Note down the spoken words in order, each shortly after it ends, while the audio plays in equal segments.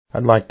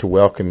I'd like to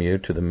welcome you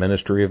to the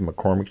ministry of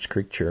McCormick's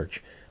Creek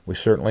Church. We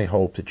certainly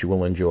hope that you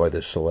will enjoy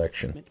this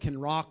selection. It can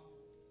rock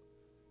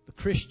the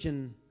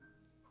Christian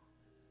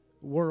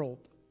world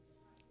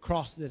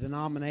across the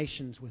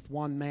denominations with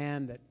one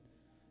man that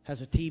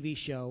has a TV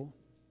show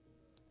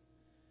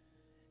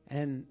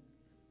and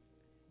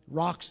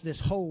rocks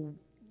this whole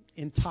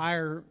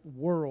entire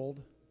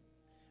world,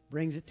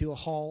 brings it to a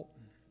halt.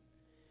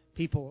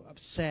 People are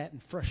upset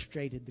and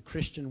frustrated. The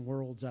Christian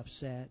world's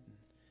upset.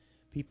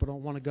 People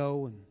don't want to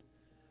go and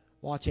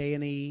watch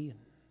A&E.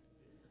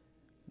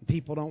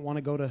 People don't want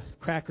to go to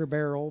Cracker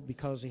Barrel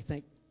because they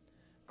think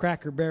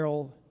Cracker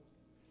Barrel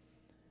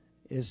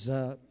is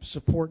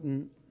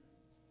supporting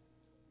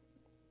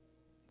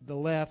the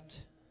left.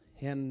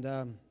 And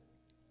I've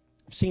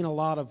seen a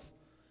lot of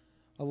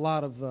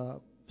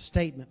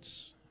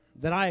statements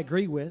that I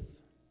agree with,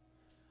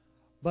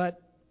 but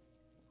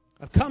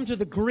I've come to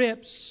the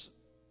grips.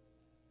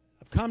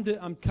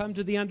 I'm come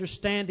to the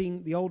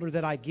understanding, the older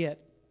that I get,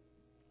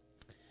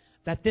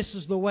 that this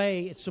is the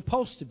way it's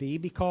supposed to be,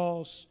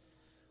 because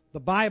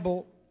the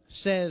Bible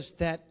says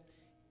that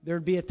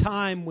there'd be a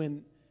time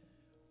when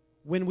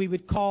we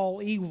would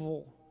call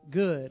evil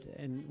good,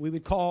 and we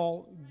would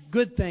call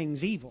good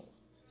things evil.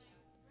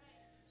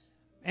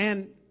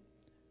 And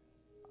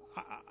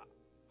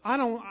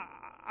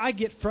I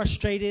get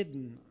frustrated,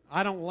 and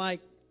I don't like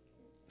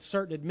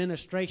certain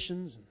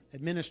administration.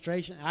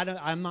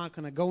 I'm not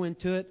going to go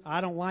into it.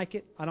 I don't like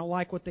it. I don't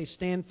like what they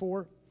stand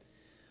for.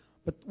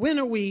 But when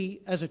are we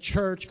as a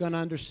church going to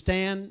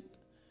understand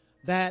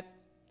that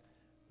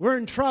we're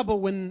in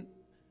trouble when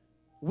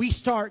we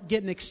start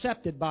getting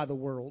accepted by the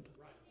world?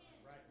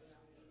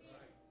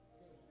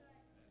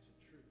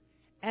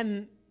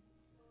 And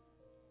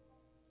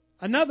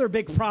another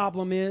big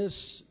problem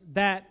is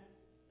that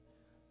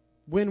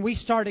when we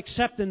start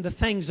accepting the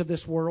things of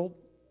this world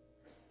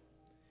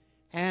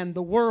and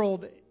the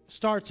world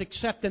starts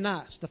accepting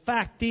us. The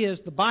fact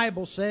is, the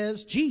Bible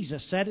says,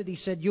 Jesus said it, He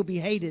said, you'll be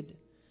hated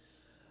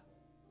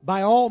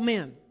by all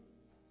men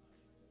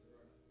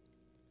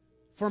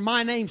for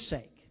my name's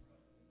sake.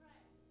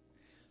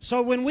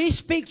 So when we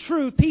speak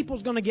truth,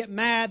 people's going to get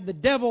mad. The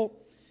devil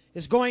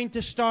is going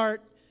to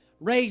start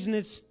raising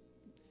his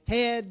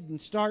head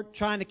and start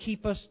trying to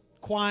keep us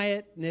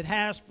quiet. And it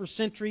has for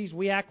centuries.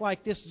 We act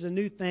like this is a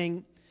new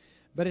thing.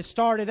 But it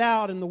started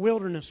out in the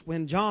wilderness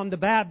when John the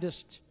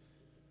Baptist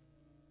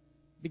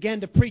began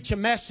to preach a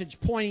message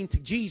pointing to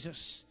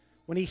Jesus,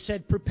 when he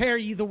said, prepare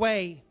ye the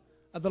way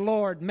of the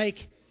Lord, make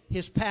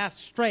His path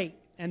straight.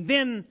 And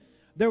then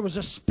there was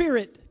a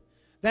spirit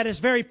that is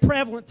very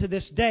prevalent to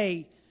this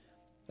day,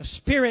 a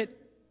spirit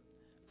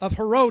of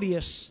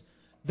Herodias,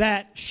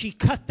 that she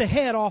cut the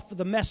head off of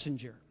the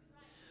messenger.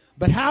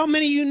 But how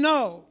many of you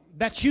know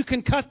that you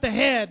can cut the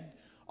head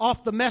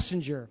off the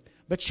messenger,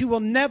 but you will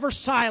never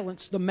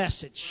silence the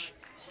message?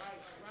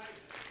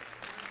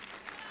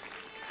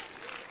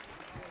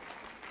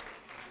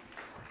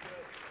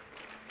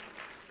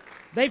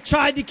 They've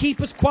tried to keep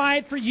us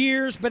quiet for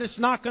years, but it's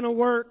not going to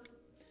work.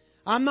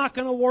 I'm not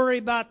going to worry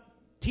about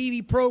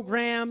TV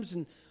programs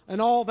and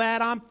all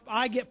that.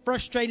 I get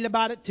frustrated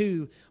about it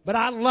too. But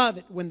I love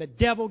it when the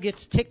devil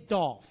gets ticked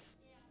off.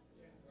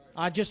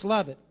 I just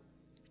love it.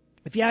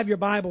 If you have your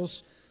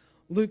Bibles,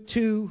 Luke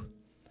 2.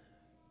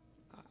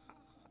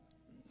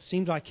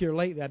 Seems like here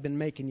lately I've been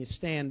making you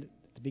stand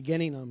at the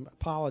beginning. I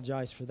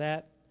apologize for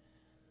that.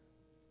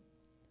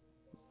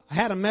 I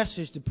had a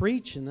message to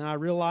preach, and then I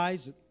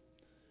realized that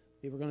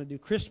they were going to do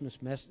Christmas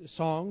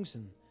songs,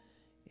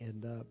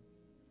 and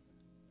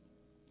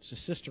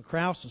it's Sister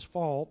Krause's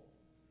fault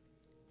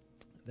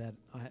that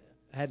I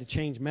had to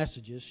change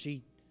messages.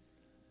 She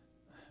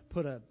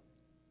put a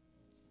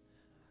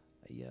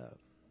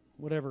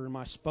whatever in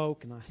my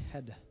spoke, and I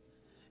had to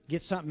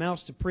get something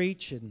else to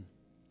preach, and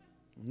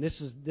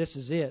this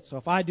is it. So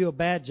if I do a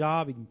bad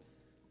job,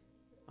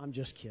 I'm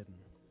just kidding.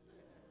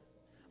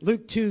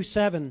 Luke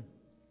 2:7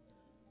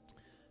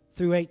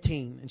 through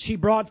 18. And she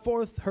brought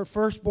forth her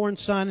firstborn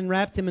son and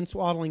wrapped him in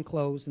swaddling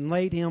clothes and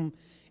laid him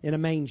in a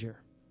manger.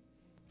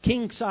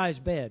 King-size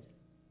bed.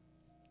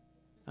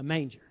 A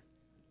manger.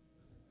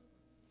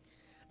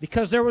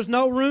 Because there was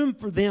no room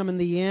for them in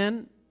the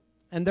inn,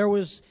 and there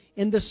was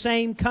in the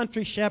same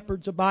country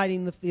shepherds abiding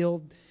in the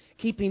field,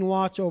 keeping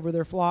watch over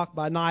their flock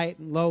by night.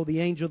 And lo, the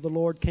angel of the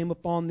Lord came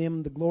upon them,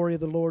 and the glory of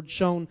the Lord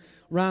shone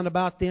round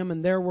about them,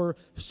 and they were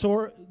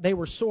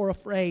sore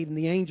afraid. And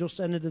the angel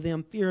said unto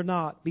them, fear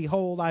not,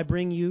 behold, I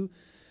bring you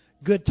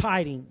good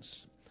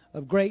tidings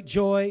of great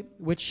joy,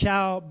 which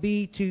shall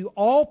be to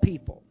all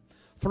people.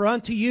 For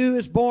unto you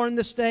is born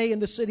this day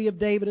in the city of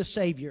David a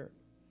Savior,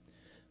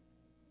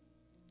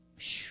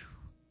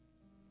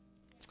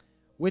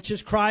 which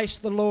is Christ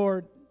the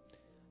Lord.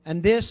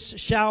 And this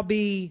shall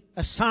be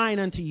a sign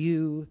unto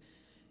you.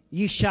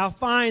 Ye shall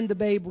find the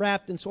babe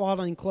wrapped in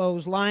swaddling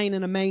clothes, lying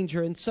in a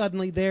manger. And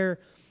suddenly there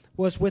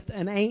was with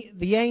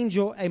the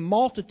angel a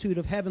multitude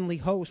of heavenly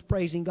hosts,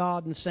 praising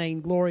God and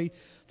saying, glory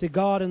to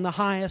God in the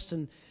highest,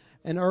 and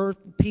earth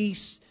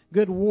peace,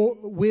 good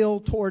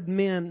will toward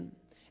men.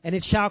 And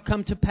it shall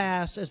come to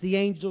pass, as the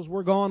angels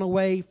were gone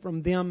away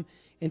from them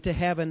into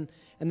heaven,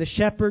 and the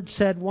shepherds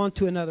said one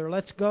to another,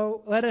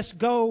 let us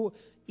go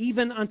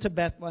even unto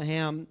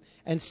Bethlehem,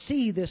 and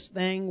see this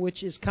thing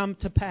which is come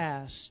to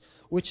pass,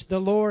 which the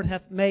Lord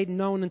hath made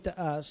known unto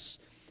us.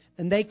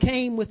 And they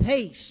came with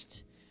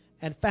haste,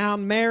 and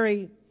found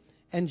Mary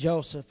and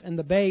Joseph, and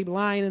the babe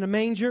lying in a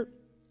manger.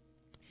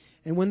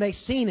 And when they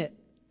seen it,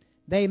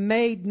 they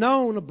made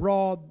known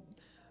abroad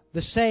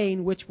the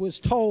saying which was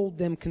told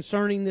them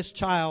concerning this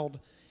child.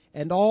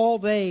 And all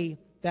they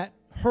that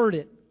heard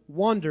it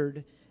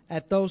wondered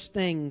at those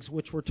things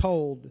which were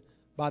told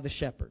by the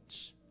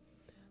shepherds.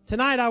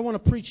 Tonight I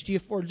want to preach to you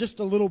for just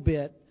a little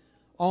bit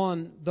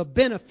on the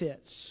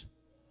benefits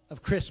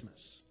of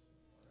Christmas.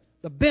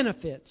 The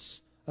benefits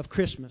of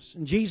Christmas.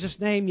 In Jesus'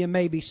 name, you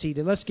may be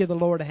seated. Let's give the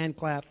Lord a hand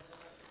clap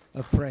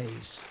of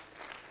praise.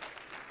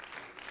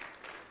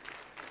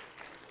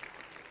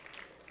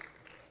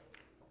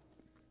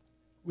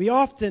 We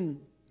often,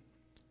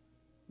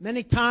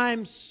 many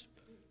times,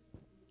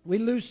 we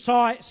lose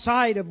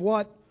sight of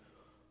what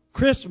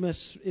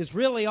Christmas is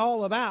really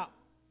all about.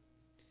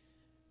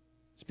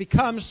 It's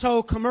become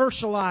so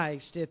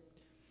commercialized.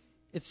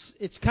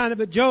 It's kind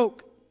of a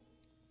joke.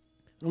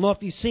 I don't know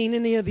if you've seen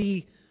any of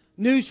the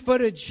news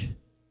footage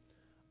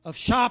of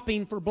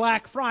shopping for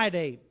Black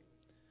Friday,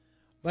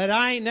 but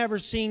I ain't never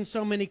seen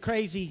so many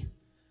crazy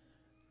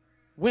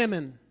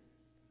women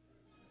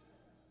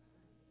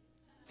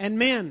and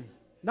men.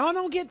 No,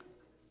 don't get...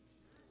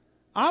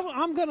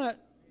 I'm going to...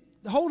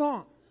 Hold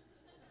on.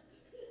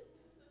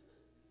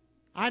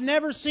 I've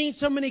never seen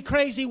so many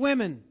crazy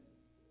women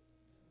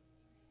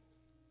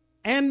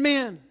and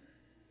men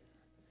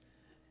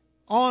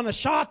on a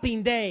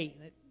shopping day.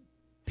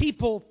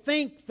 People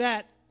think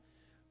that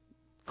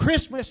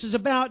Christmas is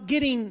about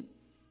getting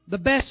the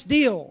best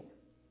deal.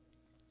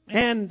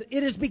 And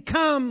it has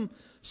become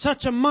such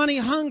a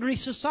money-hungry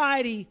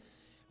society.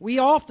 We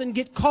often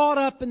get caught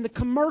up in the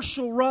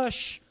commercial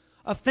rush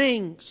of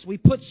things. We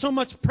put so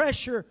much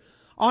pressure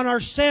on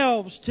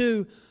ourselves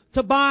to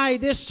buy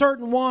this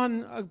certain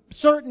one, a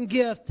certain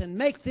gift, and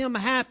make them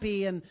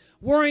happy, and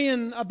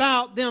worrying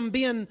about them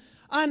being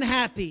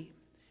unhappy.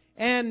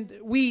 And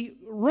we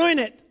ruin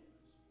it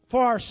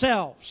for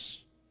ourselves.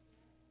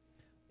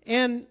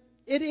 And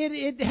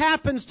it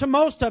happens to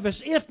most of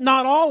us, if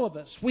not all of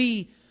us.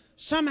 We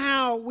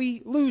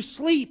lose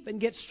sleep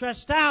and get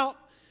stressed out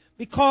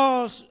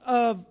because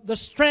of the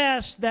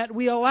stress that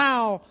we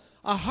allow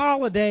a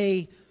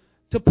holiday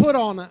to put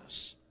on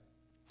us.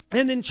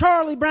 And in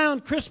Charlie Brown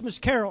Christmas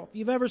Carol, if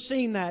you've ever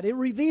seen that, it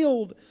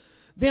revealed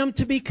them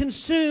to be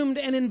consumed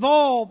and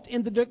involved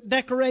in the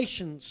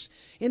decorations,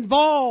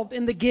 involved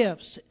in the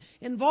gifts,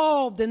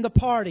 involved in the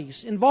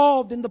parties,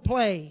 involved in the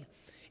play,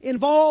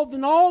 involved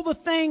in all the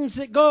things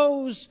that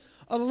goes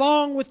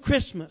along with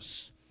Christmas.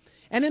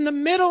 And in the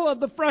middle of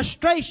the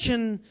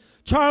frustration,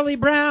 Charlie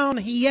Brown,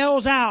 he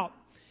yells out,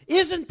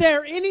 "Isn't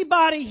there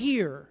anybody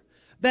here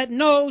that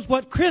knows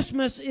what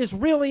Christmas is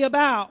really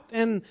about?"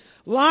 And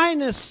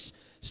Linus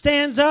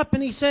stands up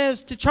and he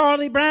says to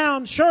Charlie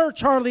Brown, "Sure,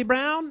 Charlie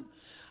Brown,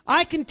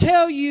 I can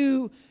tell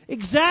you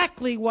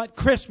exactly what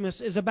Christmas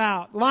is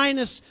about."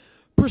 Linus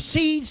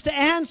proceeds to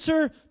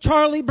answer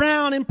Charlie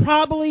Brown in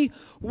probably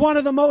one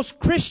of the most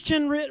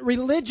Christian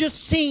religious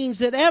scenes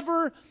that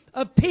ever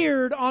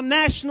appeared on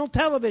national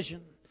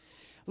television.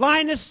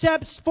 Linus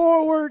steps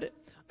forward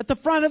at the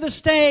front of the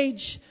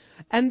stage,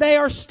 and they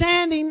are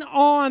standing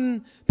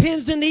on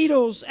pins and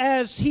needles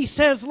as he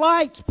says,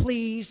 "Lights,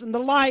 please." And the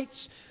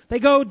lights, they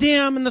go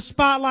dim, and the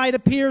spotlight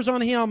appears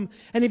on him,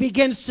 and he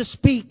begins to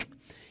speak.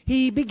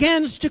 He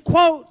begins to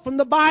quote from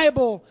the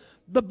Bible,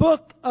 the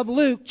book of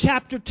Luke,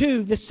 chapter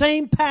 2, the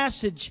same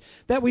passage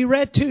that we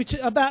read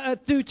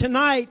through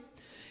tonight.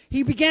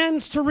 He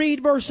begins to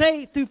read verse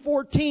 8 through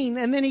 14,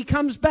 and then he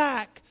comes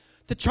back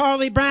to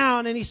Charlie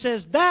Brown, and he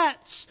says,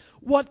 "That's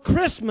what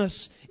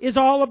Christmas is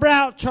all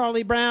about,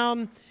 Charlie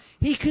Brown."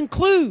 He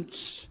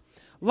concludes,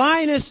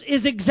 Linus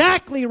is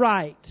exactly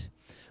right.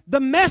 The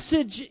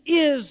message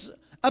is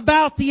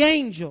about the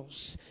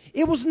angels.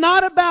 It was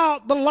not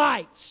about the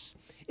lights.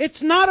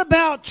 It's not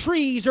about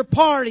trees or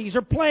parties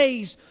or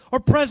plays or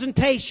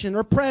presentation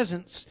or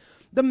presents.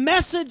 The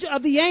message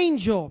of the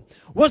angel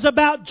was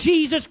about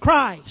Jesus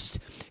Christ.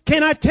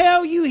 Can I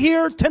tell you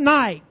here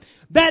tonight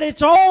that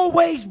it's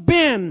always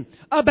been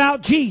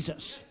about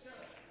Jesus?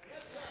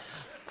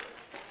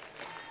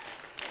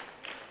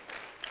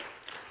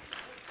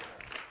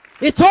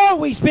 It's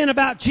always been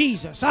about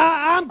Jesus.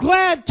 I'm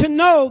glad to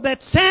know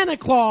that Santa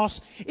Claus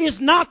is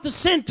not the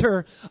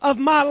center of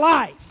my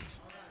life.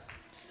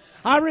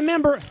 I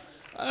remember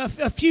a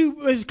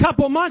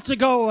couple of months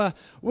ago,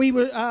 we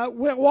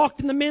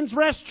walked in the men's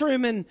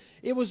restroom, and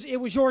it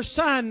was your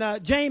son,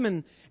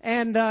 Jamin,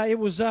 and it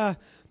was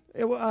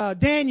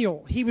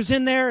Daniel. He was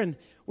in there, and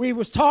we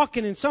was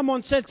talking, and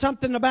someone said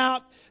something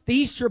about the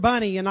Easter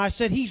Bunny, and I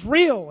said, "He's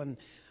real,"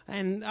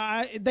 and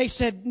they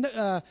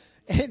said,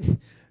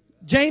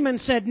 Jamin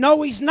said,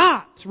 no, he's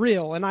not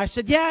real. And I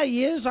said, yeah,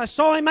 he is. I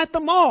saw him at the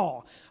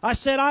mall. I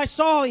said, I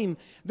saw him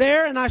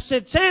there. And I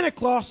said, Santa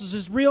Claus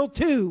is real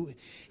too.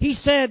 He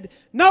said,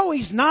 no,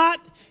 he's not.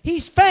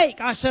 He's fake.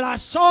 I said, I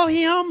saw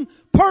him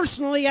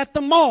personally at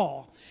the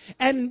mall.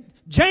 And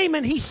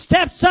Jamin, he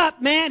steps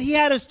up, man. He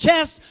had his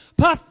chest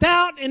puffed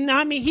out, and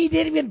I mean, he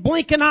didn't even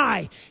blink an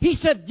eye. He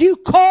said, you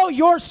call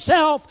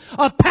yourself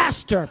a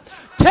pastor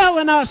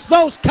telling us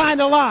those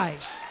kind of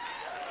lies.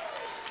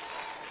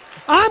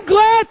 I'm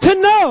glad to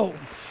know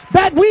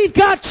that we've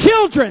got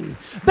children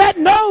that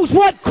knows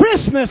what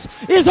Christmas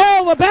is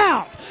all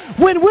about.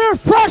 When we're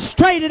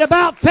frustrated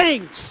about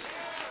things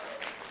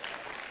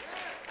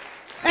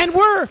and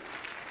we're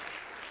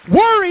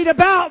worried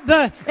about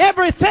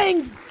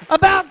everything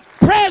about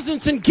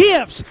presents and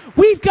gifts,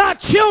 we've got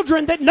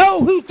children that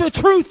know who the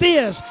truth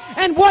is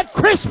and what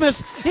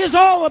Christmas is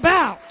all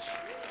about.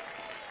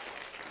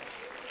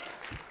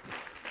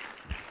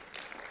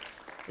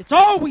 It's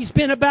always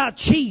been about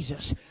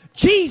Jesus.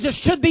 Jesus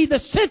should be the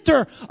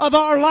center of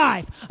our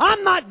life.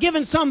 I'm not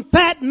giving some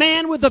fat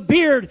man with a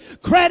beard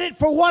credit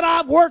for what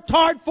I've worked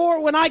hard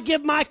for when I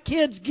give my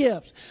kids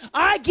gifts.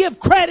 I give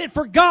credit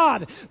for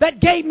God that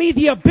gave me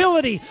the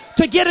ability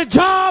to get a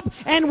job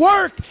and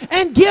work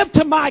and give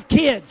to my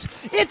kids.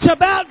 It's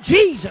about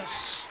Jesus.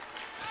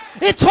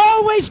 It's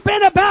always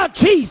been about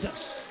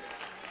Jesus.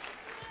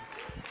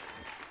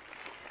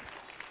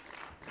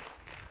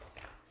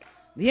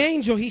 The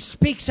angel, he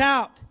speaks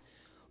out.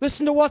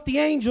 Listen to what the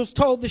angels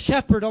told the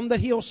shepherd on the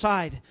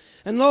hillside.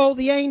 And lo,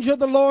 the angel of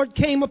the Lord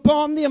came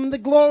upon them, and the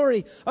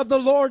glory of the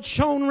Lord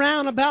shone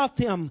round about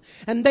them,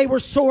 and they were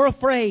sore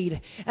afraid.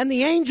 And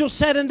the angel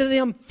said unto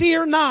them,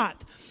 fear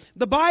not.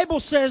 The Bible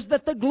says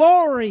that the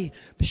glory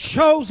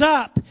shows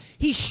up.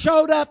 He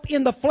showed up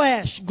in the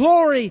flesh.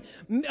 Glory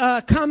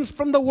comes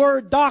from the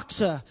word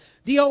doxa,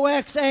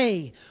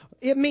 D-O-X-A.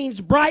 It means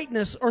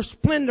brightness or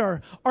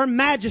splendor or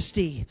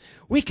majesty.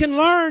 We can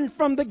learn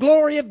from the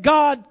glory of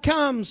God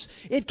comes.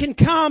 It can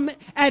come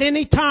at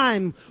any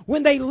time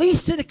when they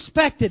least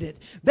expected it.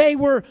 They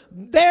were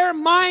there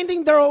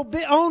minding their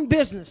own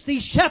business.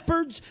 These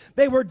shepherds,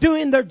 they were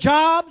doing their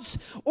jobs,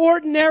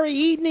 ordinary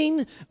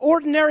evening,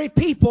 ordinary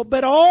people.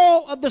 But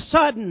all of a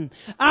sudden,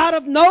 out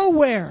of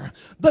nowhere,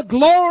 the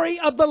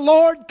glory of the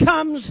Lord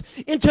comes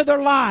into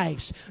their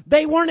lives.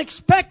 They weren't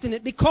expecting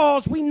it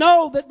because we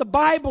know that the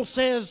Bible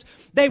says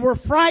they were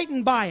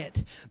frightened by it.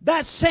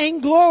 That same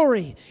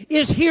glory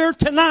is here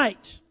tonight.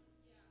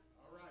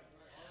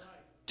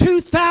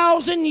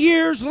 2,000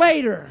 years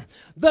later,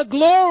 the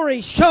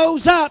glory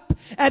shows up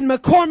at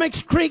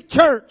McCormick's Creek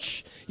Church.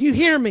 You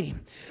hear me?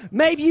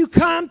 Maybe you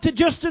come to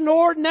just an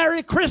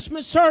ordinary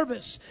Christmas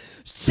service,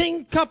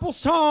 sing a couple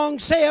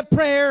songs, say a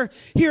prayer,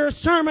 hear a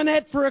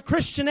sermonette for a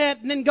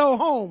Christianette, and then go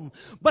home.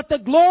 But the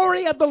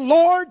glory of the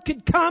Lord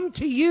could come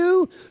to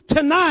you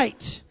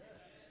tonight.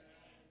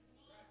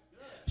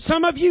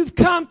 Some of you've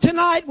come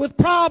tonight with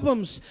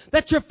problems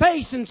that you're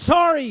facing,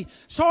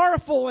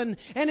 sorrowful and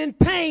in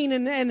pain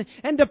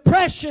and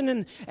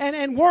depression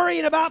and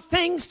worrying about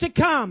things to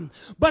come.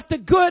 But the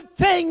good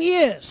thing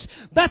is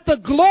that the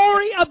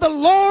glory of the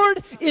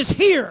Lord is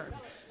here.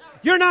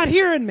 You're not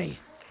hearing me.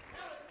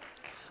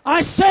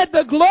 I said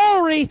the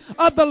glory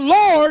of the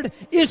Lord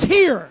is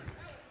here.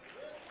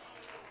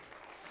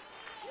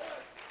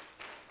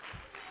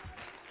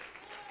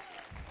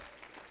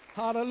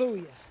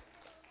 Hallelujah.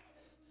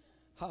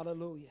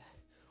 Hallelujah.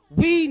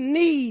 We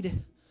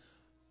need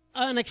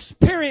an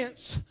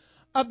experience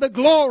of the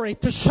glory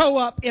to show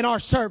up in our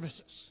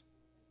services.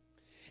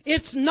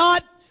 It's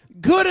not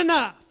good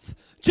enough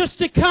just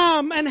to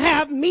come and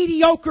have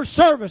mediocre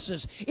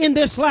services in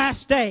this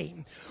last day.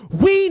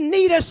 We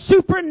need a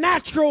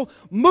supernatural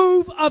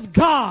move of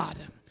God.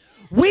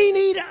 We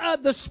need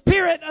the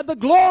Spirit of the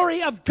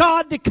glory of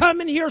God to come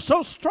in here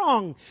so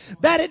strong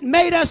that it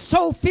made us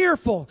so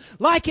fearful,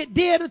 like it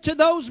did to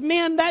those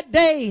men that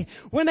day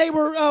when they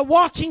were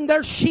watching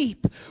their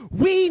sheep.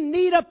 We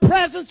need a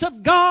presence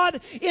of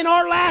God in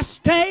our last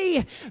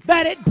day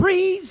that it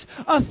breathes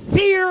a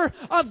fear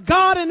of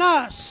God in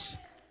us.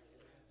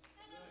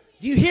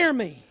 Do you hear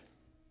me?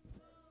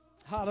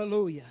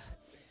 Hallelujah.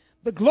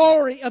 The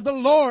glory of the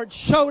Lord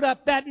showed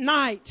up that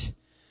night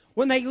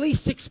when they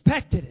least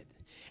expected it.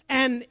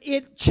 And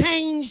it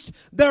changed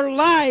their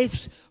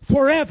lives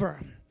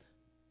forever.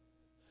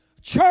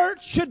 Church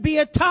should be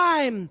a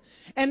time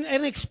and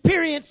an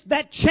experience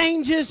that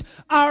changes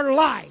our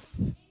life.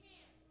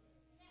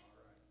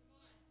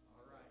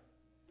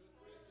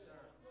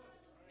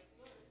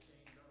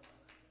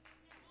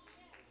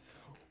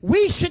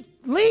 We should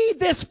leave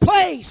this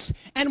place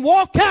and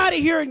walk out of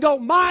here and go,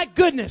 my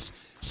goodness,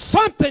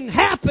 something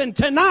happened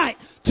tonight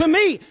to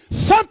me.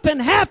 Something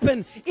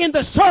happened in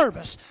the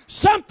service.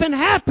 Something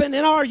happened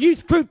in our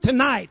youth group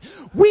tonight.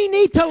 We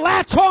need to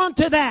latch on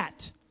to that.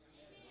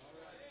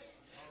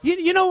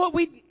 You know what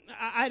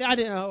I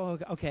didn't. Oh,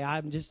 okay,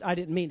 I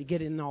didn't mean to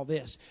get in all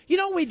this. You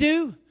know what we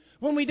do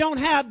when we don't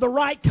have the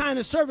right kind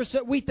of service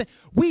that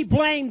we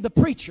blame the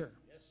preacher.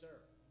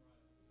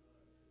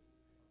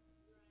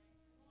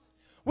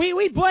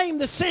 We blame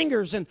the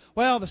singers and,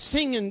 well, the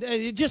singing,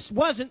 it just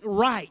wasn't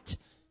right.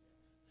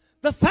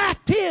 The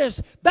fact is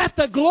that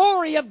the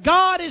glory of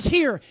God is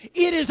here.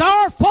 It is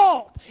our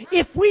fault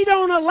if we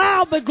don't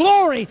allow the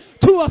glory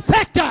to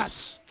affect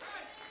us.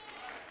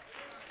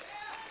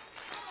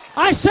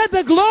 I said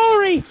the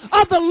glory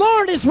of the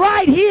Lord is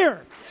right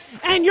here.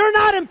 And you're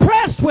not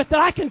impressed with it,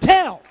 I can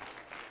tell.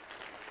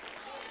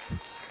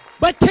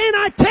 But can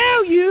I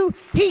tell you,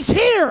 He's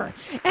here.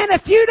 And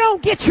if you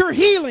don't get your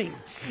healing,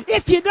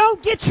 if you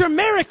don't get your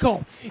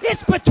miracle,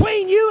 it's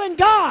between you and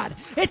God.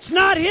 It's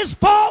not His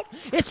fault.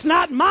 It's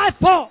not my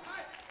fault.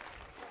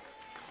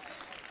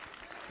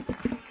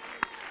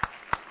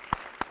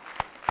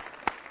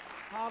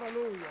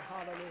 Hallelujah,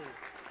 hallelujah.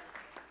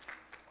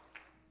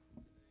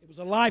 It was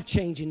a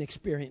life-changing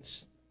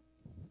experience.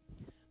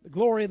 The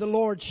glory of the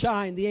Lord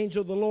shined. The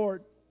angel of the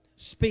Lord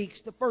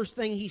speaks. The first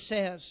thing he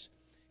says,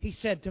 he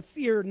said to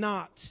fear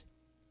not.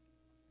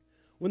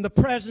 When the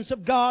presence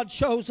of God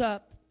shows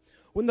up,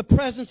 when the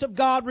presence of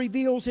God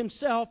reveals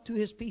Himself to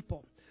His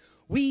people,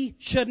 we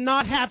should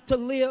not have to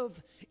live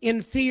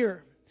in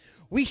fear.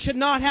 We should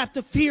not have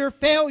to fear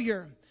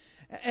failure.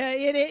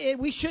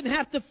 We shouldn't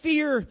have to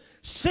fear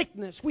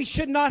sickness. We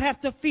should not have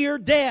to fear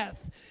death.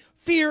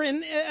 Fear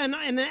and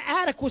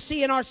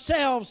inadequacy in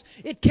ourselves,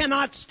 it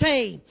cannot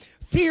stay.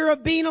 Fear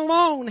of being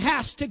alone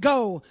has to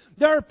go.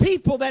 There are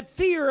people that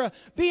fear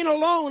being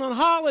alone on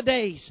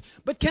holidays.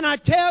 But can I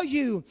tell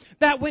you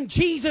that when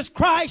Jesus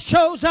Christ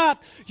shows up,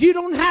 you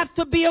don't have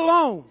to be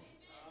alone.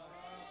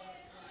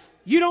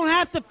 You don't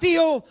have to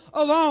feel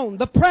alone.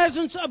 The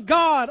presence of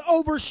God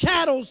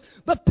overshadows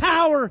the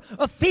power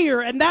of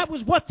fear. And that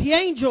was what the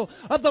angel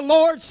of the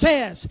Lord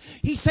says.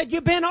 He said,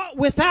 you've been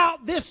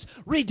without this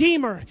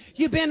Redeemer.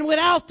 You've been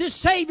without this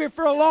Savior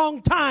for a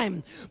long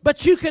time.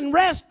 But you can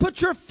rest, put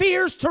your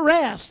fears to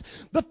rest.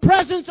 The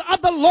presence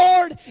of the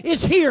Lord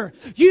is here.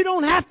 You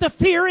don't have to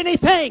fear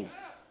anything.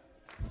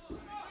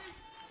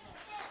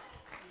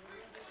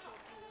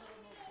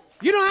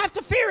 You don't have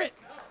to fear it.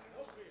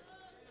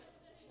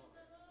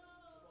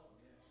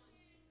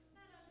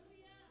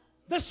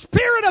 The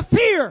spirit of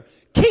fear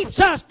keeps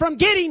us from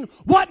getting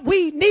what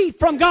we need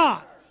from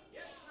God.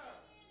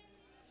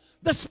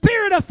 The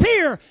spirit of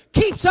fear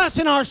keeps us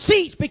in our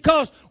seats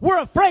because we're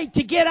afraid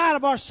to get out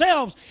of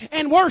ourselves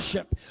and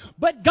worship.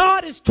 But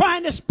God is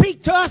trying to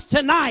speak to us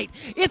tonight.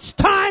 It's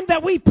time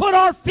that we put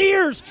our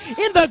fears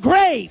in the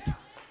grave.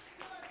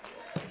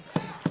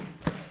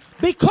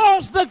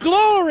 Because the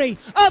glory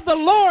of the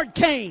Lord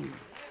came.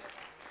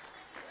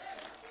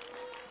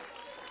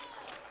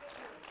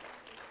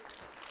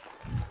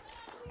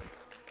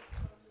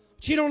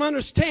 But you don't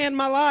understand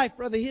my life,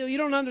 Brother Hill. You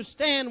don't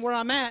understand where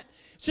I'm at.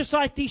 It's just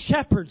like these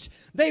shepherds.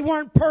 They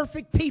weren't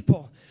perfect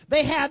people.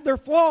 They had their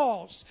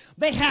flaws.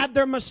 They had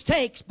their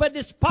mistakes. But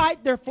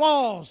despite their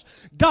flaws,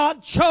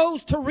 God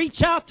chose to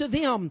reach out to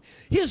them.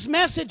 His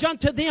message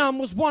unto them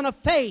was one of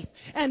faith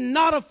and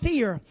not of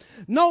fear.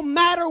 No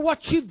matter what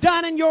you've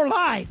done in your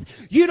life,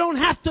 you don't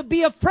have to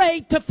be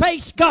afraid to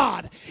face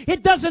God.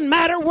 It doesn't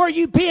matter where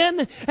you've been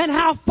and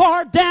how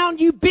far down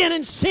you've been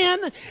in sin.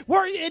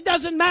 It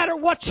doesn't matter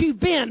what you've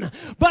been.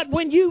 But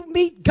when you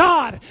meet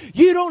God,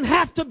 you don't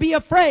have to be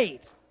afraid.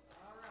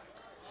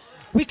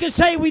 We can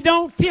say we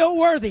don't feel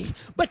worthy.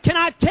 But can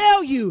I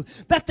tell you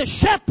that the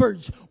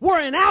shepherds were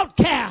an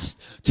outcast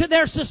to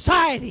their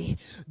society,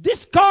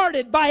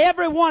 discarded by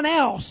everyone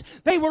else.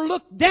 They were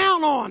looked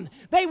down on.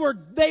 They were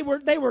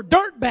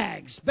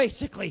dirtbags,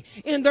 basically,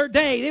 in their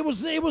day. It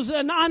was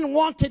an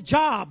unwanted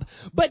job.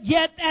 But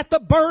yet, at the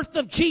birth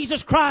of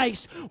Jesus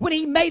Christ, when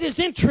He made His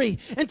entry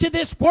into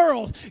this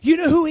world, you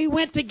know who He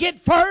went to get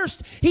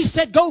first? He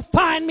said, go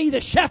find me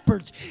the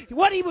shepherds.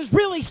 What He was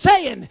really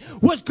saying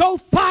was, go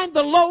find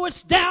the lowest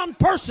down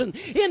person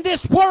in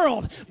this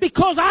world,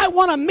 because I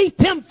want to meet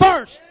them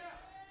first.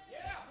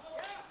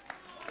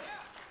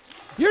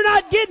 You're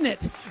not getting it.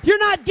 You're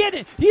not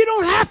getting it. You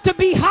don't have to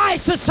be high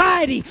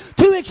society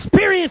to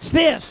experience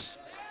this.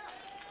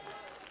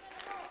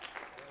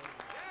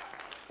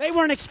 They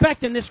weren't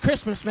expecting this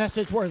Christmas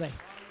message, were they?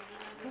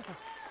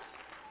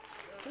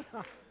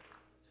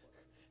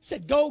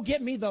 Said, go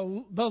get me the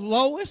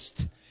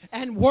lowest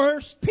and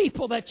worst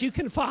people that you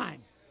can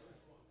find.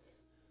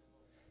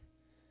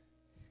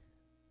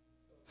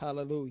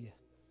 Hallelujah.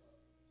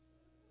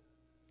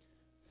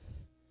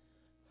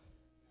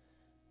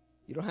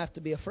 You don't have to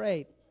be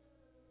afraid.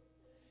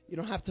 You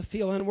don't have to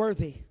feel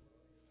unworthy.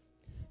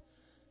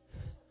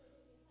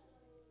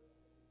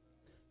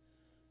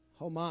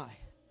 Oh my.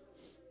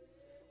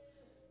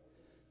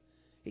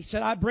 He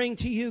said, I bring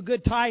to you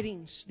good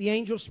tidings. The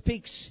angel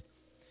speaks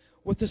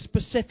with a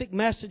specific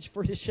message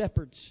for his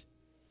shepherds.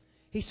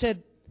 He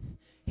said,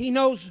 He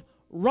knows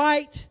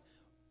right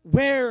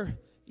where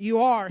you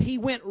are. He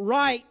went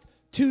right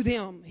to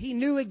them. He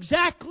knew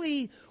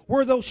exactly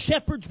where those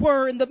shepherds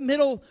were in the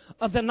middle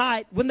of the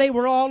night when they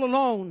were all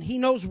alone. He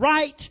knows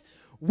right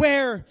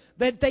where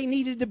that they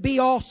needed to be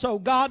also.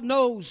 God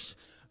knows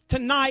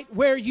tonight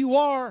where you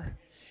are.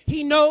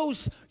 He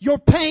knows your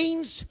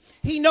pains.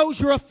 He knows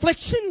your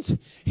afflictions.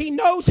 He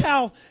knows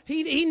how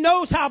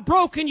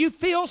broken you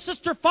feel,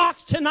 Sister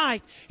Fox,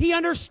 tonight. He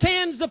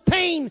understands the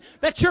pain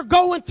that you're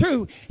going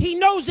through. He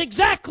knows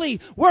exactly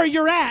where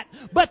you're at.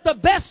 But the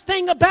best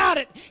thing about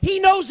it, He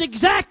knows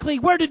exactly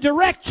where to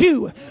direct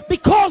you.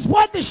 Because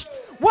what did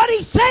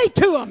He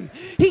say to him?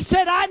 He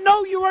said, I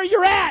know you where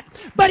you're at.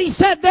 But He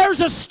said, there's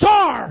a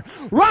star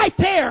right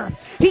there.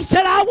 He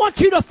said, I want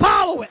you to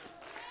follow it.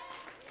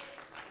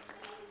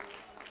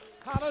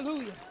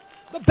 Hallelujah.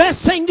 The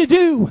best thing to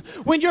do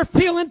when you're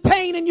feeling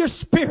pain in your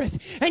spirit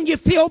and you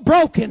feel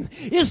broken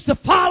is to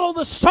follow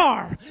the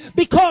star.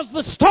 Because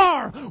the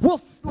star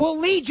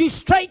will lead you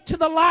straight to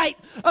the light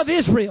of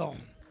Israel.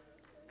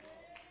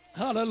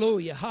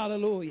 Hallelujah.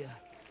 Hallelujah.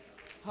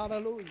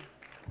 Hallelujah.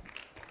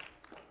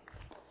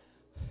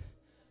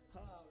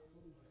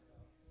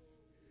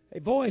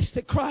 A voice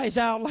that cries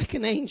out like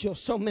an angel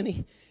so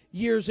many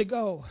years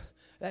ago,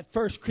 that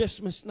first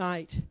Christmas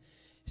night,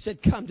 said,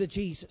 come to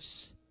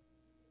Jesus.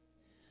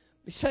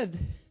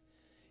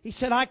 He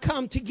said, I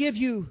come to give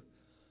you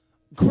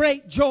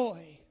great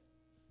joy.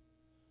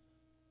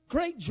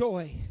 Great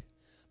joy.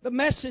 The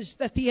message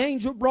that the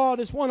angel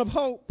brought is one of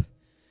hope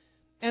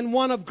and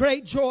one of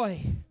great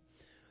joy.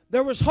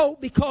 There was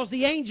hope because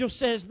the angel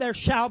says there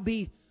shall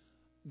be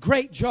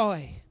great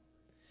joy.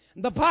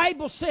 The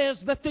Bible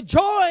says that the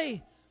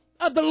joy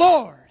of the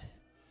Lord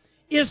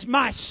is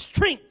my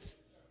strength.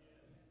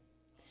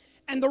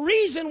 And the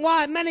reason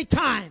why many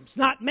times,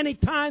 not many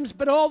times,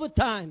 but all the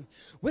time,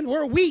 when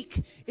we're weak,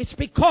 it's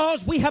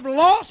because we have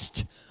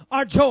lost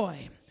our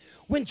joy.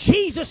 When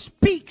Jesus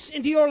speaks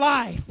into your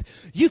life,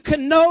 you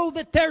can know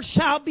that there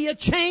shall be a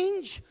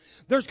change.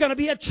 There's going to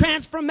be a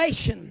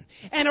transformation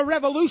and a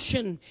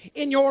revolution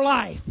in your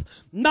life.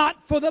 Not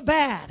for the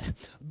bad,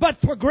 but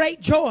for great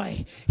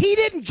joy. He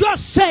didn't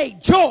just say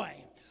joy,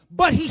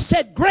 but He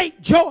said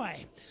great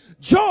joy.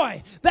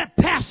 Joy that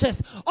passeth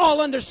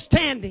all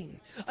understanding.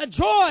 A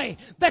joy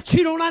that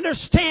you don't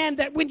understand,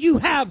 that when you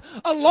have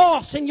a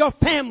loss in your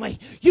family,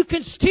 you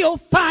can still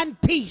find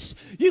peace.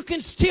 You can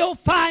still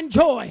find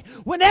joy.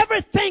 When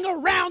everything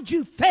around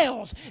you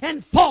fails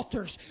and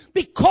falters,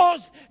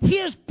 because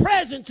His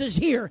presence is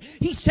here,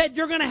 He said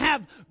you're going to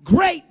have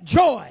great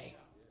joy.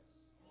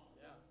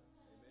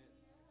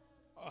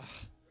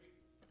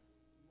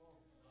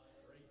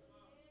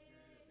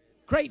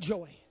 Great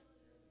joy.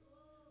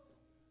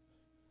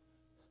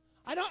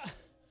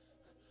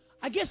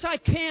 I guess I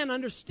can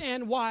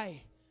understand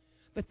why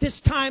that this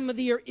time of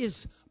the year is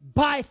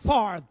by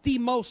far the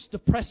most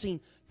depressing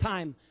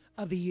time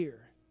of the year.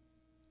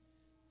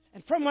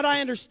 And from what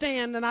I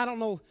understand, and I don't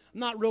know, I'm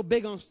not real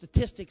big on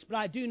statistics, but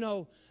I do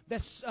know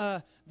that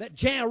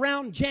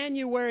around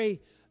January,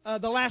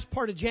 the last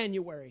part of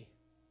January,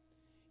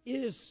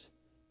 is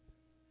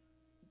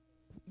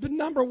the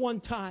number one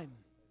time.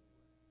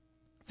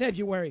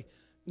 February,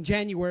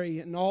 January,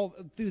 and all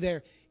through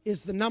there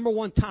is the number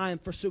one time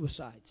for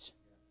suicides.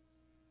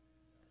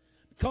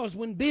 Because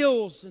when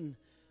bills and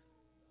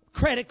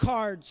credit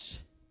cards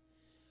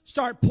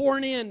start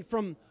pouring in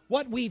from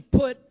what we've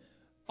put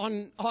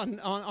on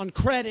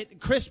credit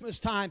at Christmas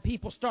time,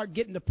 people start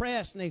getting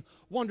depressed and they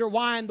wonder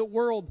why in the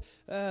world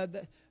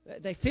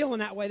they feeling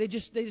that way. They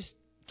just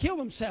kill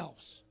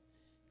themselves.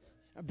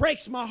 It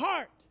breaks my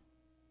heart.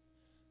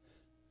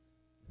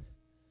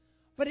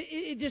 But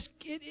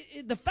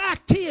the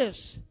fact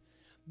is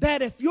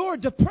that if you're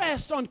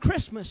depressed on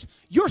Christmas,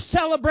 you're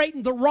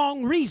celebrating the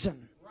wrong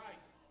reason.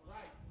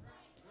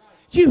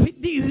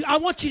 I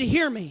want you to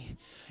hear me.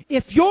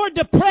 If you're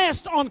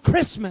depressed on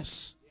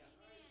Christmas,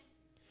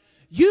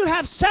 you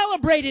have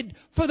celebrated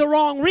for the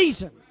wrong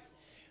reason.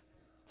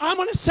 I'm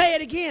going to say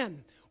it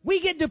again. We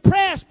get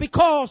depressed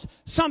because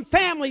some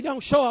family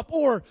don't show up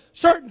or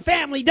certain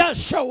family does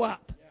show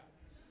up.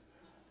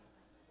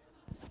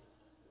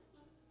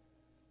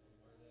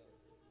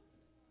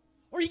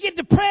 Or you get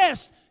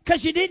depressed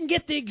because you didn't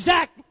get the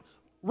exact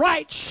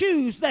right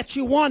shoes that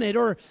you wanted,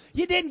 or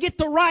you didn't get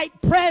the right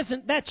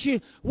present that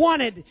you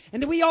wanted,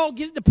 and we all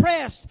get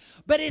depressed.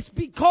 But it's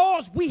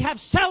because we have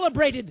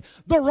celebrated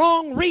the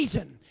wrong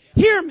reason.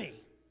 Hear me.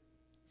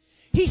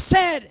 He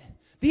said,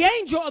 the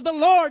angel of the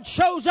Lord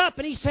shows up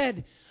and He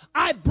said,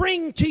 I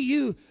bring to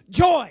you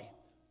joy.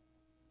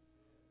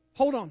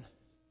 Hold on.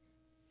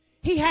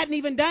 He hadn't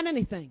even done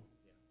anything.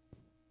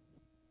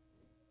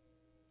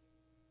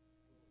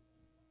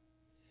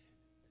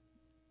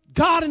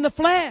 God in the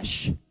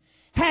flesh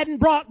hadn't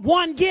brought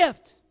one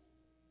gift.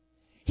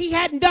 He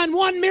hadn't done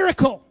one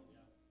miracle.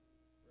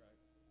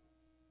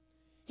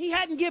 He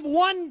hadn't given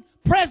one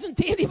present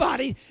to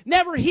anybody.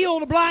 Never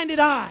healed a blinded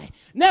eye.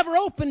 Never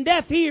opened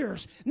deaf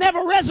ears.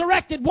 Never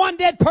resurrected one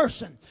dead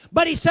person.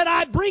 But He said,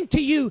 I bring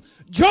to you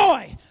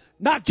joy.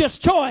 Not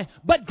just joy,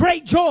 but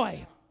great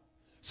joy.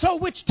 So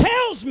which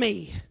tells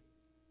me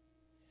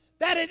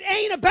that it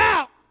ain't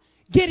about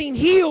getting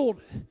healed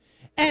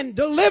and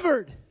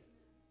delivered,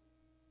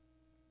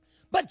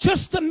 but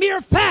just the mere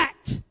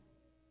fact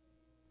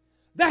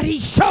that He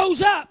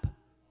shows up.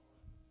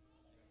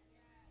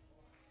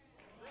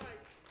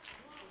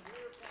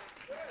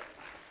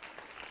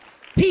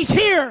 He's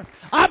here.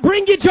 I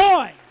bring you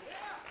joy.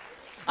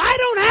 I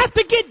don't have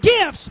to get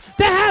gifts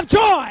to have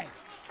joy.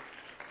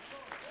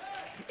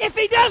 If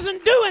He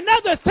doesn't do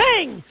another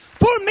thing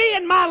for me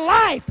in my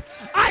life,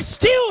 I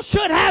still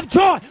should have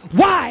joy.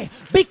 Why?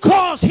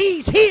 Because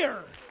He's here.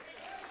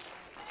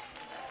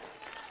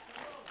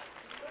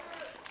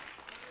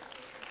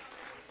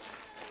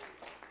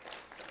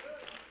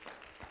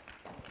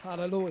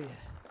 Hallelujah.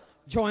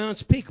 Joy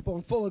unspeakable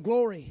and full of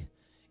glory.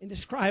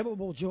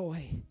 Indescribable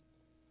joy.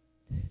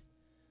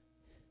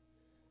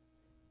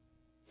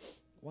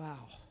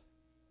 Wow.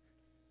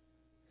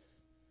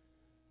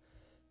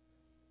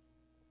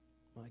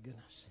 My goodness.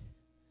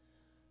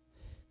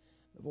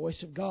 The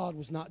voice of God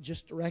was not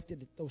just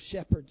directed at those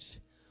shepherds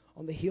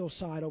on the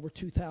hillside over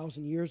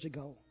 2,000 years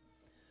ago.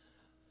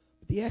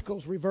 But the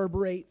echoes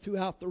reverberate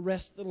throughout the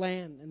rest of the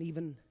land and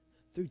even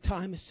through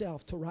time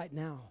itself to right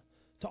now.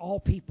 To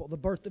all people, the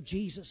birth of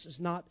Jesus is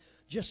not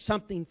just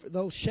something for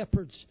those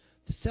shepherds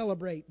to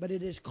celebrate, but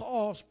it is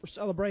cause for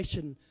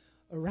celebration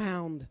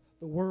around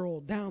the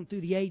world, down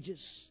through the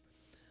ages.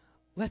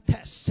 Let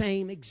that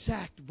same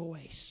exact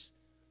voice,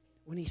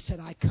 when He said,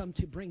 I come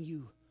to bring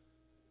you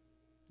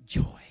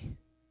joy,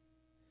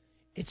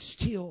 it's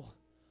still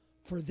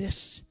for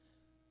this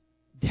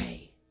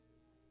day.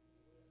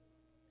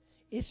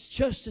 It's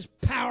just as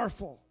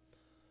powerful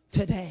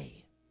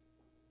today.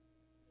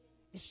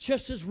 It's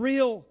just as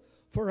real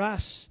for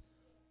us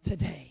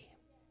today.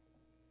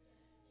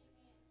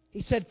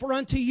 He said, for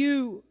unto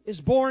you is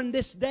born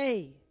this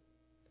day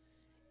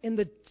in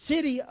the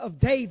city of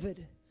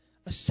David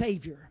a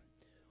Savior,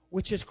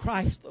 which is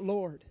Christ the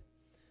Lord.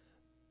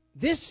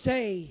 This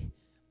day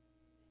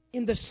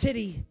in the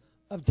city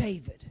of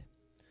David.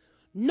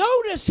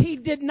 Notice He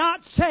did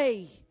not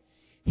say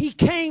He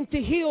came to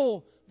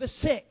heal the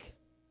sick.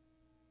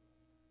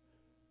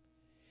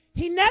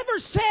 He never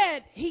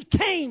said He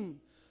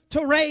came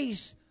to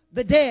raise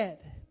the dead.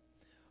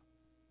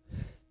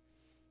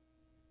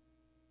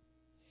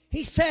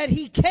 He said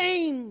He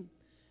came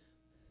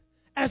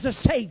as a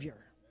Savior.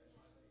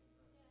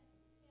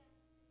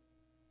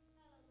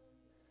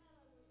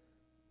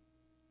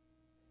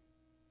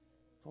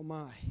 Oh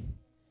my.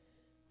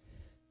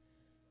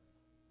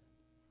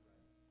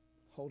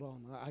 Hold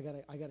on. I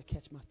gotta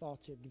catch my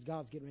thoughts here because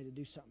God's getting ready to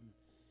do something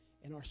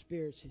in our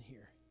spirits in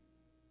here.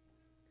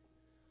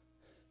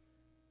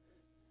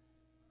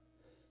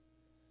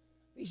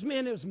 These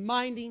men was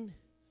minding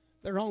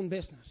their own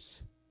business.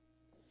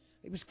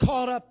 They was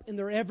caught up in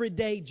their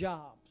everyday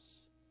jobs.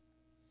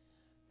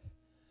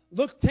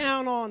 Looked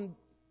down on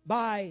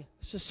by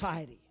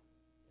society.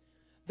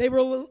 They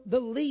were the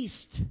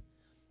least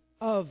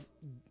of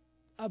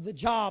the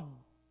job.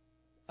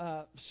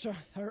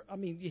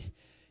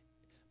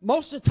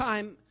 Most of the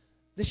time,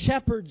 the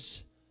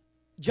shepherd's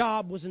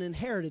job was an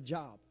inherited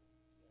job.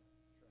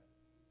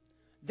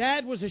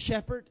 Dad was a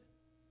shepherd,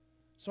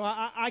 so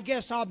I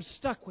guess I'm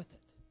stuck with it.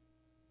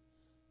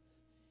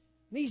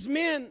 These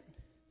men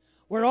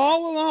were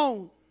all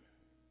alone,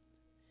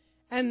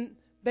 and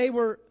they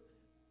were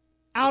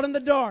out in the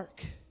dark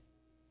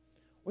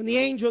when the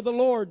angel of the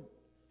Lord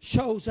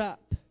shows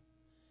up.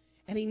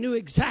 And He knew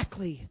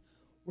exactly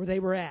where they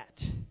were at.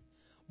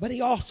 But He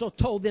also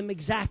told them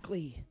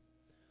exactly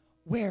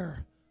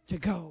where to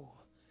go.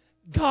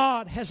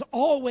 God has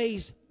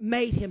always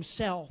made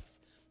Himself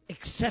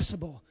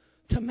accessible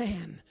to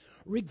man,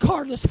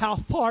 regardless how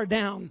far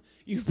down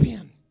you've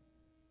been.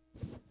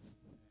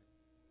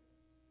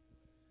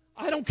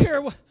 I don't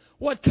care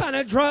what kind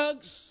of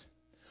drugs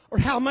or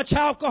how much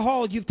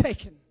alcohol you've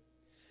taken.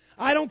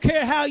 I don't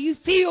care how you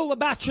feel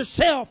about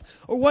yourself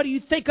or what do you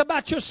think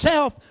about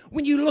yourself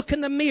when you look in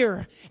the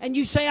mirror and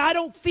you say, I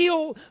don't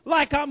feel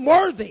like I'm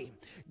worthy.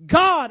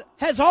 God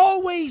has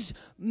always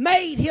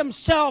made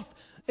Himself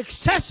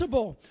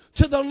accessible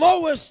to the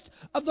lowest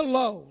of the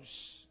lows.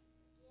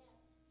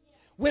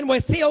 When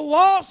we feel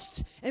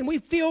lost and we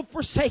feel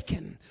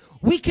forsaken,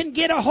 we can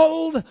get a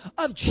hold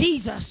of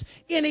Jesus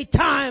any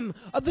time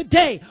of the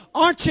day.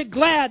 Aren't you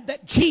glad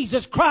that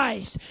Jesus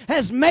Christ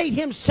has made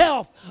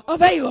Himself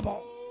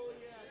available?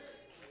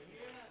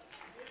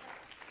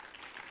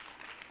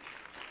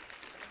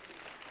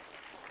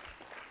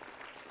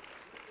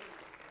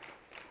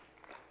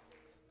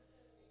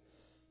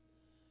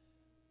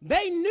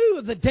 They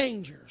knew the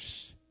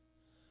dangers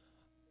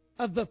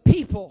of the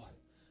people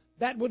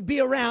that would be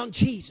around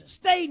Jesus.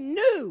 They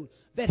knew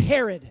that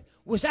Herod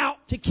was out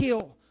to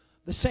kill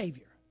the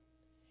Savior.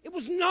 It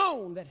was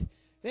known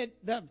that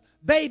the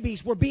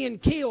babies were being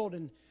killed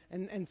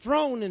and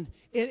thrown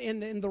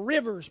in the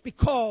rivers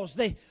because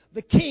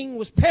the king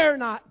was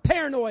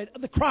paranoid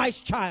of the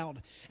Christ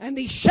child. And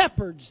these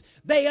shepherds,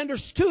 they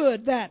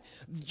understood that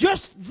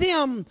just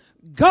them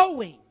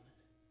going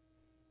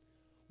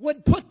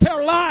would put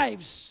their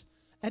lives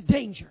at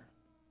danger.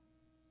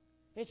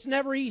 It's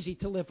never easy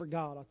to live for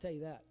God, I'll tell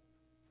you that.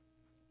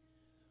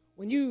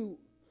 When you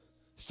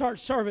start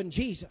serving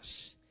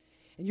Jesus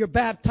and you're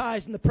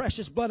baptized in the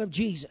precious blood of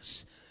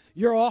Jesus,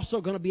 you're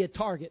also going to be a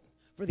target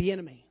for the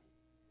enemy.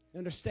 You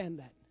understand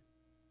that?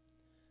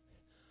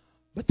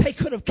 But they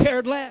could have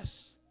cared less.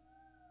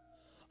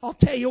 I'll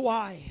tell you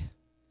why.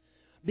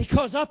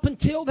 Because up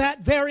until that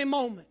very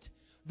moment,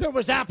 there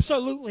was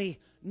absolutely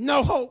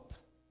no hope.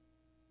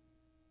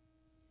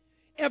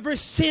 Every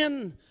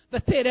sin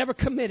that they had ever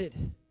committed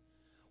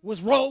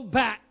was rolled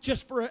back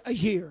just for a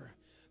year.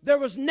 There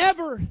was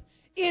never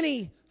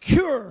any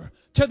cure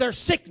to their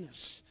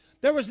sickness.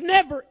 There was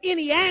never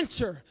any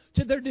answer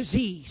to their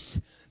disease.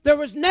 There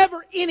was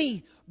never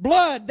any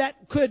blood that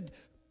could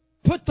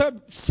put their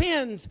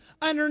sins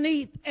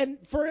underneath and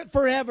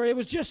forever. It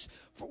was just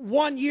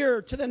 1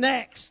 year to the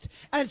next.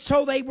 And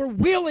so they were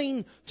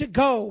willing to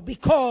go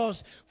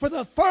because for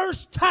the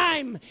first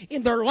time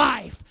in their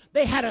life,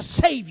 they had a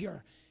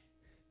Savior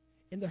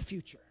in their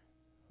future.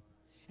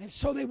 And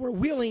so they were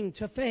willing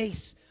to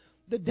face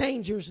the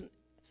dangers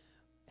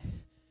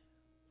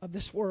of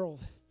this world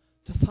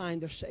to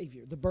find their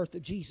Savior. The birth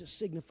of Jesus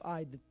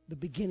signified the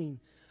beginning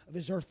of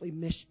His earthly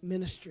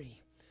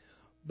ministry.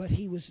 But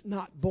He was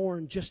not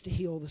born just to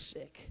heal the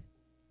sick.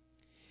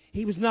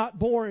 He was not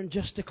born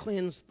just to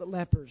cleanse the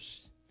lepers.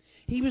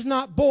 He was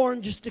not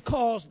born just to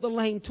cause the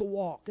lame to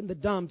walk and the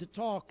dumb to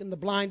talk and the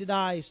blinded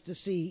eyes to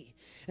see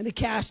and to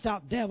cast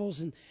out devils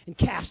and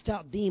cast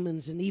out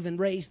demons and even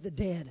raise the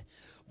dead.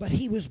 But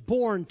He was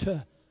born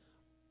to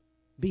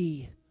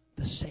be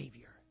the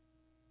Savior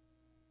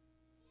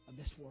of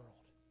this world.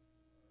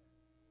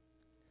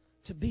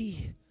 To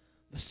be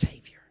the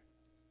Savior.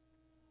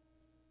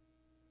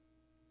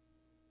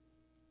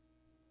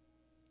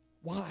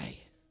 Why?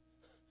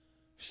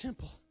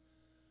 Simple.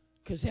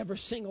 Because every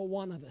single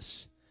one of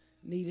us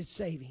needed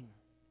saving.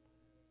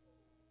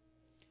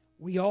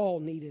 We all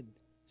needed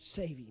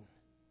saving.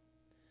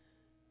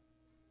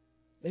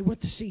 They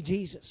went to see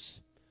Jesus.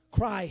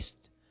 Christ.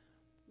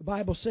 The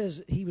Bible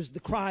says He was the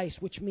Christ,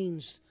 which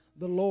means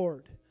the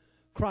Lord.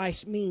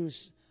 Christ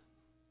means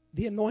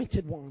the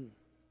Anointed One.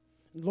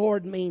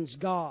 Lord means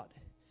God.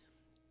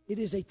 It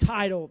is a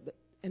title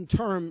and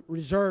term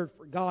reserved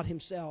for God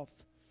Himself.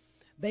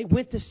 They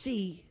went to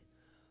see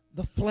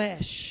the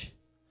flesh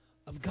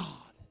of God.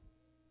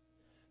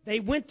 They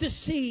went to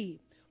see,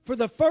 for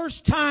the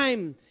first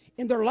time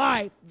in their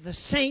life, the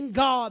same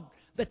God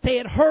that they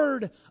had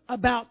heard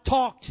about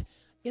talked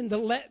in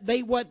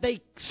what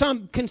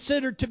some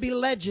considered to be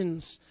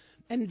legends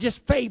and just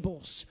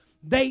fables.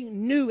 They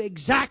knew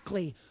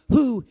exactly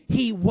who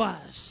He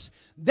was.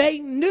 They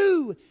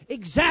knew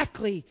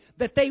exactly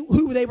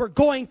who they were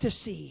going to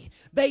see.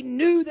 They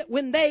knew that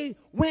when they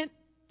went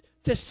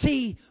to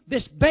see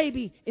this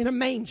baby in a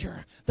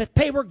manger, that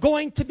they were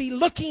going to be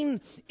looking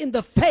in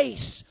the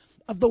face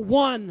of the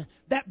one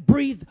that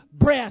breathed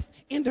breath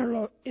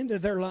into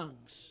their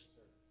lungs.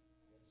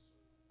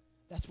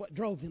 That's what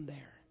drove them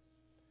there.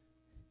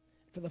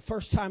 For the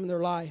first time in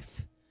their life,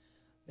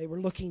 they were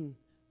looking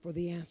for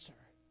the answer.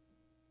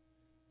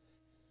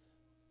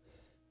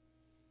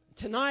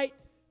 Tonight,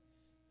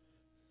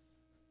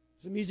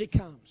 as the music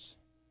comes,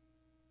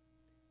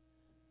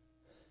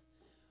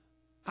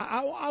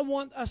 I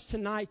want us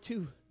tonight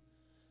to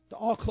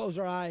all close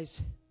our eyes.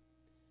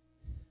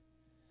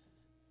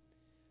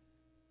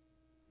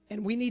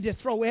 And we need to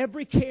throw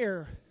every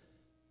care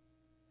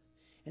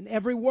and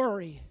every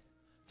worry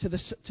to the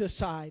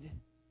side.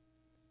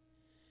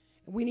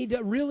 And we need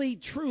to really,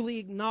 truly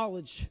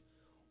acknowledge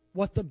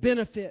what the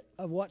benefit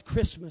of what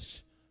Christmas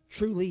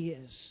truly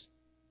is.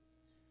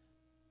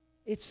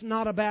 It's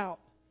not about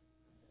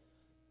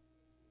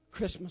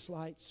Christmas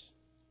lights.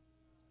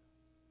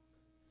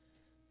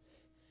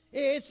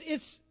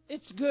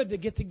 It's good to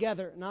get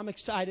together, and I'm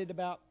excited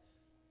about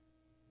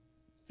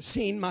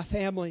seeing my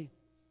family.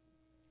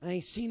 I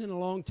ain't seen in a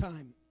long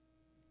time.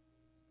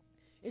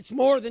 It's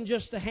more than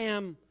just a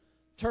ham,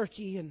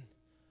 turkey, and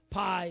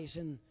pies,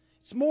 and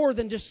it's more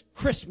than just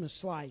Christmas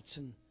lights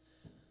and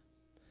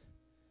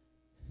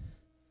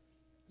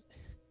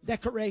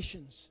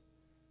decorations.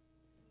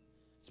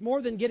 It's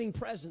more than getting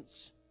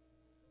presents.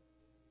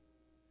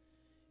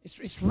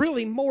 It's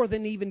really more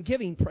than even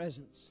giving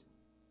presents.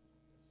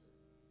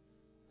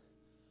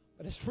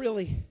 But it's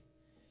really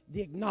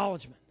the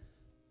acknowledgement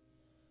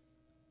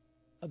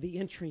of the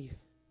entry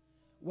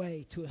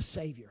way to a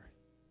Savior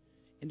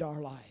into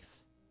our life.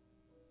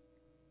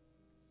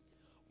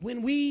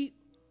 When we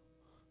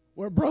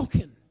were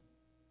broken,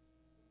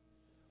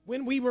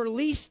 when we were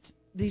least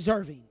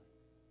deserving,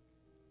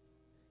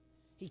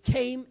 He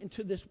came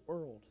into this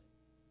world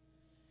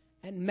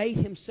and made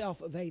Himself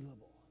available.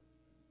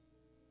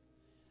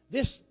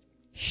 This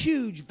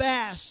huge,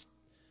 vast,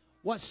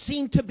 what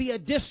seemed to be a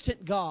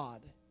distant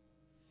God,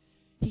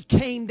 He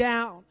came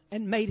down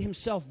and made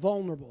Himself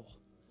vulnerable.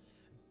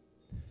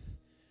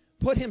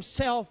 Put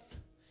Himself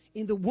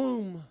in the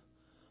womb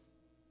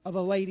of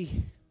a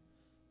lady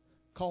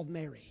called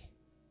Mary.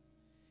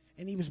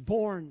 And He was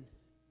born.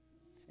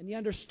 And He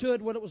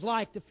understood what it was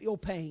like to feel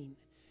pain.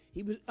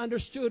 He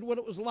understood what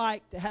it was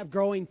like to have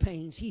growing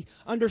pains. He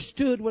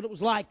understood what it was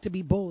like to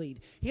be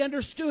bullied. He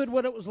understood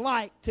what it was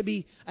like to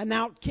be an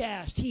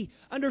outcast. He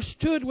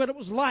understood what it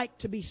was like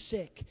to be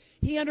sick.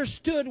 He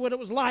understood what it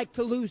was like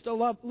to lose a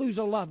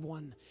loved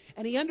one.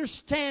 And He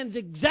understands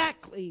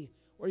exactly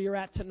where you're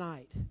at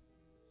tonight.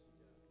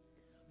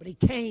 But He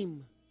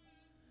came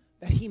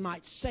that He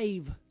might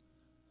save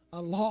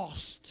a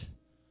lost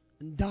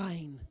and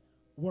dying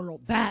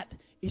world. That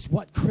is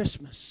what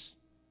Christmas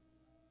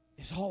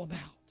is all about.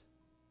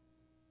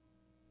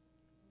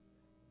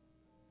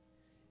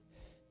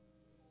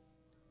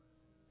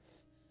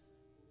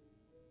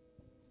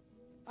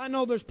 I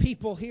know there's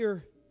people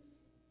here,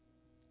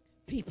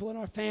 people in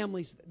our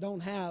families that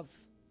don't have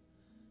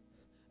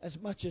as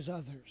much as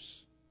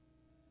others.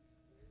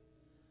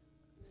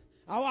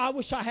 I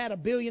wish I had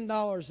 $1 billion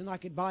and I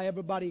could buy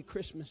everybody a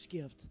Christmas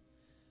gift.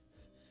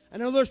 I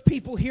know there's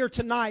people here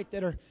tonight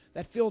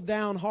that feel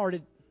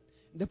downhearted,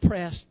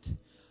 depressed.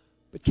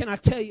 But can I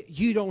tell you,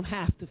 you don't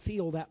have to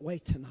feel that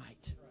way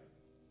tonight.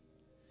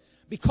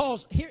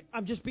 Because here,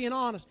 I'm just being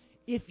honest,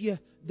 if you're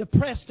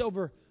depressed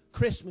over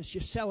Christmas,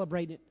 you're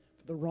celebrating it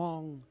for the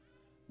wrong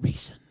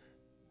reason.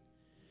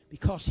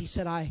 Because He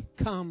said, I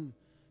come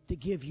to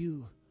give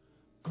you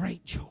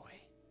great joy.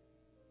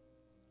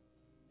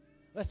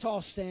 Let's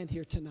all stand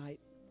here tonight.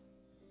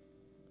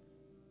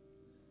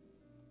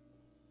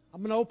 I'm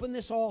going to open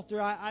this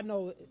altar. I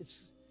know it's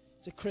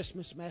a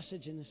Christmas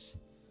message,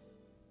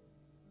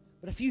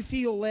 but if you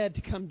feel led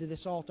to come to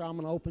this altar, I'm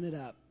going to open it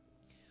up.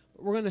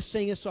 But we're going to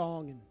sing a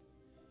song. And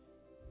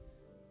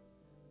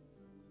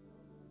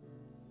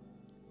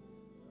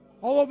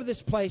all over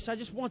this place, I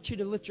just want you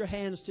to lift your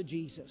hands to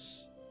Jesus.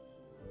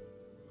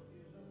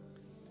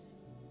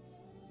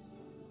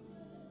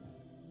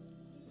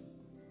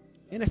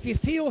 And if you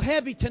feel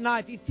heavy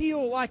tonight, if you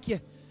feel like you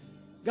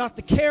got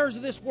the cares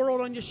of this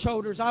world on your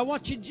shoulders, I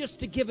want you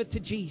just to give it to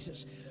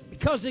Jesus.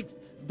 Because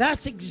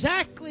that's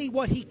exactly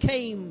what He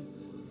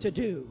came to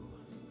do.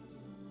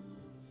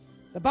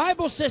 The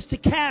Bible says to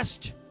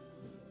cast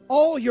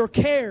all your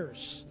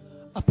cares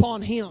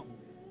upon Him.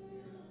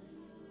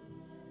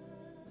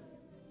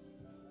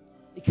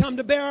 He come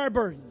to bear our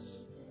burdens.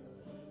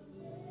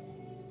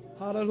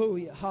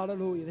 Hallelujah,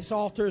 hallelujah. This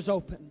altar is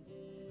open.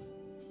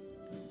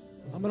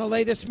 I'm going to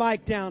lay this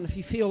mic down. If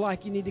you feel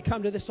like you need to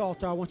come to this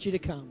altar, I want you to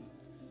come.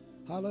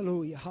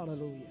 Hallelujah,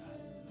 hallelujah.